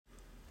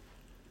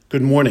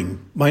Good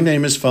morning. My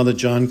name is Father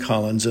John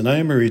Collins, and I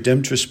am a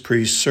Redemptorist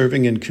priest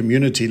serving in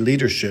community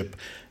leadership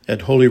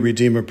at Holy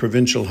Redeemer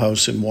Provincial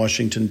House in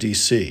Washington,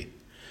 D.C.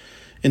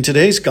 In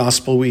today's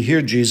gospel, we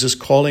hear Jesus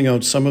calling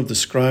out some of the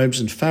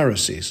scribes and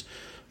Pharisees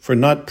for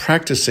not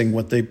practicing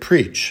what they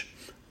preach.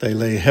 They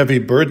lay heavy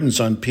burdens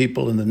on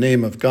people in the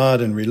name of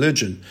God and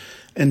religion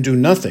and do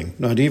nothing,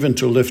 not even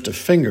to lift a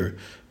finger,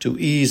 to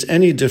ease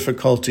any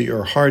difficulty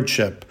or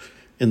hardship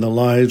in the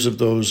lives of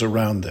those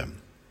around them.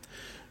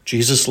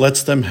 Jesus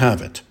lets them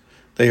have it.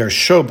 They are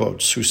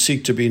showboats who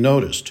seek to be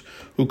noticed,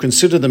 who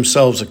consider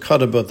themselves a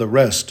cut above the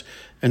rest,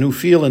 and who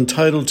feel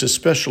entitled to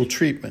special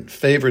treatment,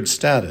 favored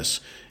status,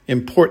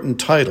 important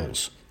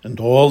titles, and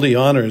all the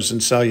honors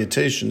and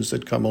salutations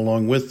that come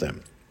along with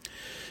them.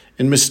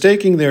 In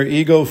mistaking their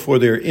ego for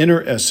their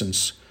inner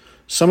essence,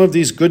 some of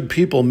these good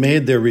people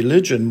made their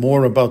religion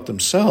more about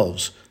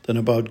themselves than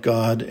about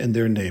God and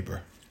their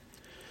neighbor.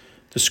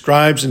 The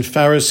scribes and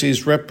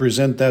Pharisees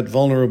represent that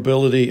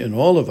vulnerability in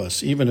all of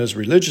us, even as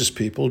religious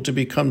people, to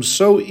become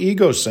so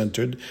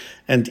ego-centered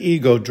and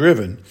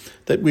ego-driven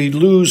that we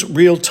lose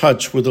real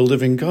touch with the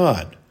living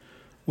God,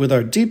 with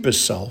our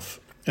deepest self,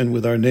 and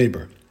with our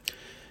neighbor.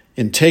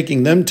 In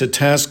taking them to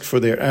task for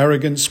their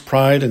arrogance,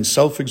 pride, and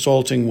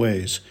self-exalting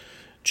ways,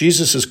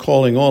 Jesus is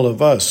calling all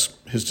of us,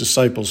 his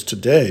disciples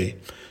today,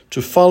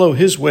 to follow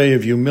his way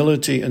of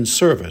humility and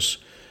service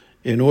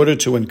in order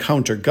to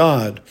encounter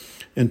God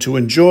and to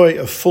enjoy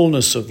a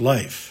fullness of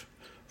life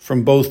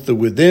from both the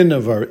within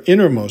of our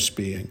innermost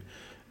being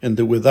and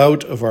the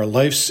without of our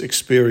life's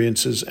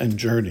experiences and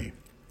journey.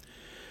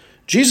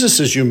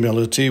 Jesus'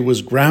 humility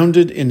was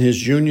grounded in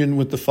his union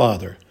with the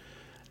Father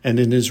and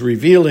in his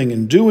revealing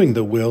and doing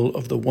the will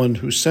of the one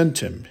who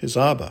sent him, his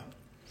Abba.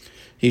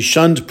 He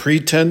shunned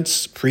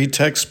pretense,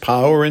 pretext,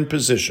 power, and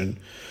position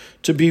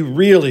to be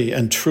really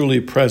and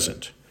truly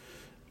present,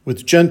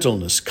 with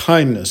gentleness,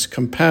 kindness,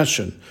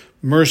 compassion,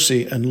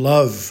 mercy, and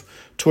love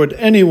toward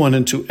anyone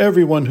and to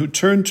everyone who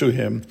turned to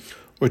him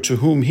or to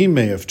whom he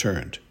may have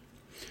turned.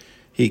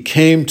 He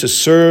came to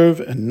serve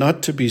and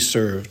not to be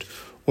served,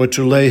 or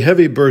to lay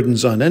heavy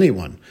burdens on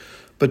anyone,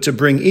 but to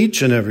bring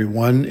each and every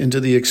one into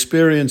the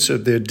experience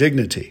of their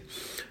dignity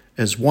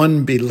as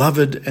one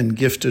beloved and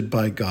gifted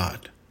by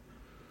God.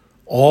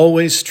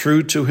 Always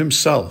true to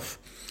himself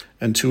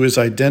and to his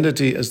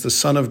identity as the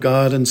Son of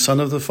God and Son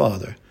of the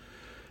Father,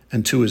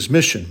 and to his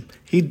mission,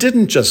 he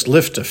didn't just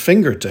lift a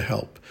finger to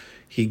help.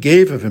 He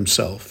gave of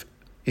himself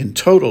in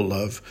total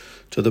love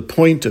to the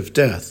point of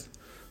death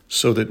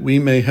so that we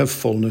may have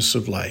fullness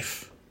of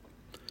life.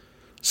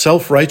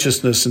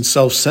 Self-righteousness and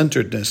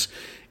self-centeredness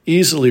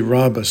easily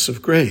rob us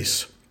of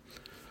grace,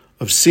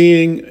 of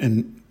seeing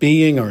and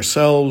being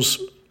ourselves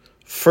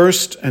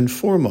first and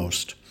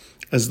foremost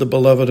as the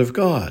beloved of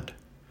God,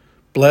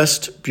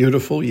 blessed,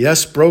 beautiful,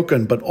 yes,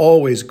 broken, but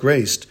always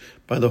graced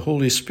by the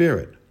Holy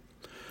Spirit.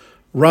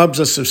 Robs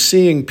us of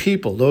seeing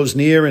people, those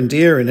near and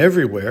dear and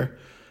everywhere,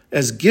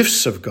 as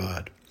gifts of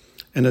God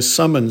and a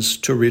summons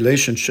to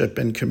relationship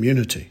and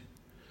community,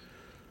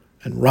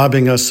 and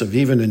robbing us of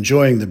even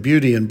enjoying the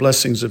beauty and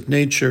blessings of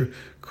nature,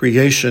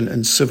 creation,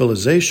 and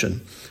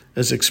civilization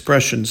as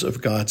expressions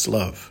of God's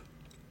love.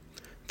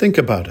 Think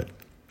about it.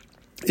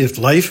 If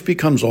life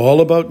becomes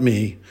all about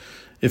me,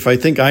 if I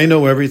think I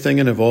know everything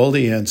and have all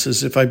the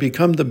answers, if I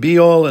become the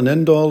be-all and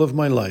end-all of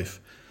my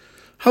life,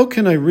 how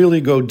can I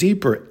really go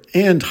deeper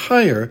and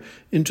higher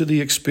into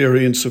the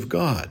experience of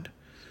God,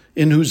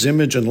 in whose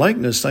image and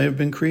likeness I have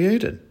been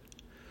created?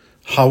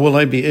 How will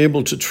I be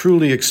able to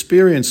truly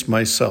experience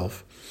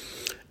myself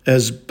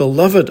as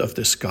beloved of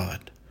this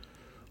God,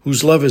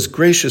 whose love is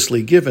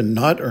graciously given,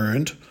 not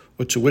earned,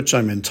 or to which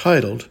I'm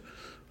entitled,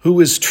 who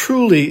is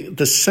truly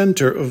the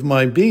center of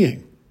my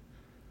being?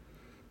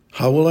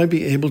 How will I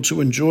be able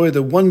to enjoy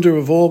the wonder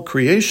of all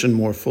creation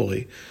more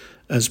fully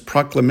as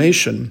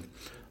proclamation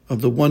of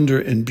the wonder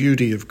and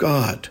beauty of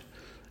God,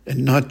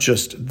 and not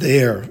just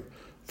there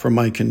for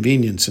my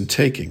convenience and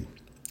taking?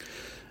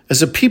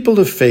 As a people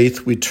of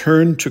faith, we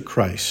turn to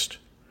Christ,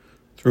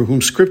 through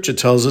whom Scripture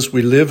tells us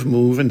we live,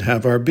 move, and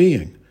have our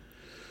being.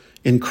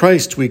 In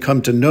Christ, we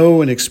come to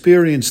know and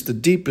experience the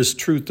deepest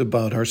truth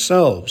about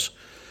ourselves,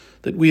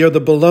 that we are the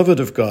beloved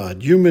of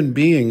God, human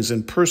beings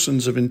and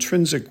persons of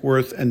intrinsic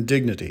worth and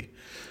dignity,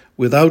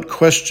 without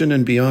question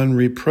and beyond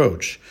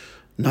reproach,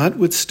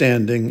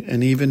 notwithstanding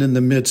and even in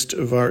the midst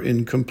of our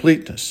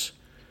incompleteness.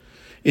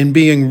 In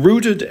being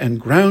rooted and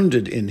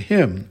grounded in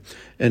him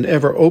and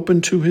ever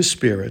open to his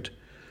Spirit,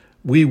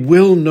 we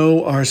will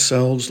know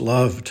ourselves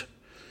loved,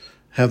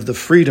 have the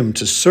freedom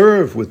to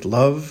serve with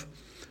love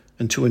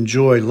and to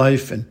enjoy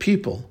life and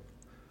people,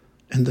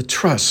 and the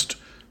trust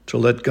to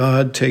let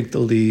God take the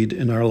lead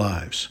in our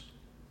lives.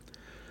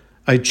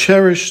 I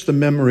cherish the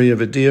memory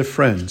of a dear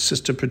friend,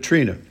 Sister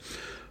Petrina,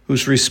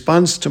 whose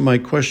response to my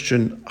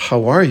question,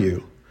 "How are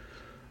you?"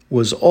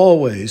 was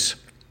always,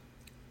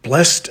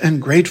 "Blessed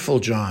and grateful,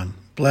 John,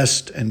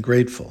 blessed and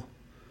grateful."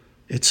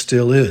 It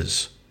still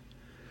is.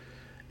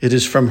 It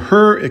is from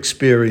her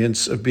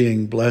experience of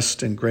being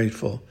blessed and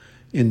grateful,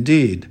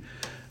 indeed,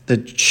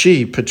 that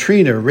she,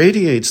 Petrina,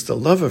 radiates the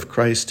love of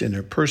Christ in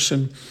her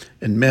person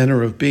and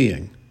manner of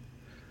being,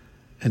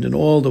 and in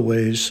all the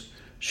ways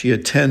she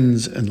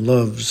attends and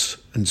loves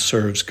and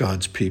serves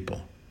God's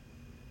people.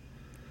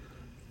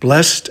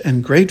 Blessed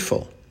and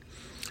grateful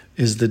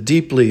is the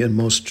deeply and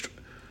most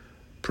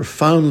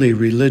profoundly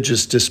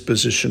religious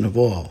disposition of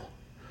all.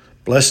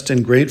 Blessed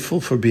and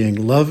grateful for being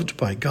loved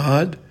by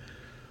God,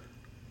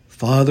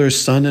 Father,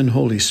 Son, and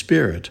Holy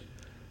Spirit,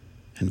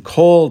 and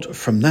called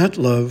from that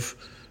love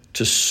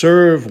to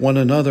serve one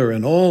another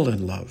and all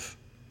in love,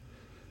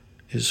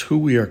 is who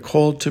we are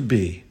called to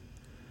be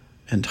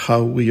and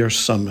how we are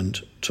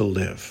summoned to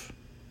live.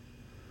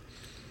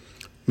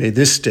 May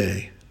this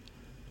day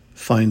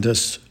find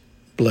us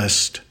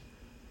blessed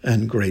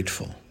and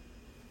grateful.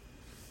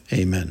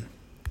 Amen.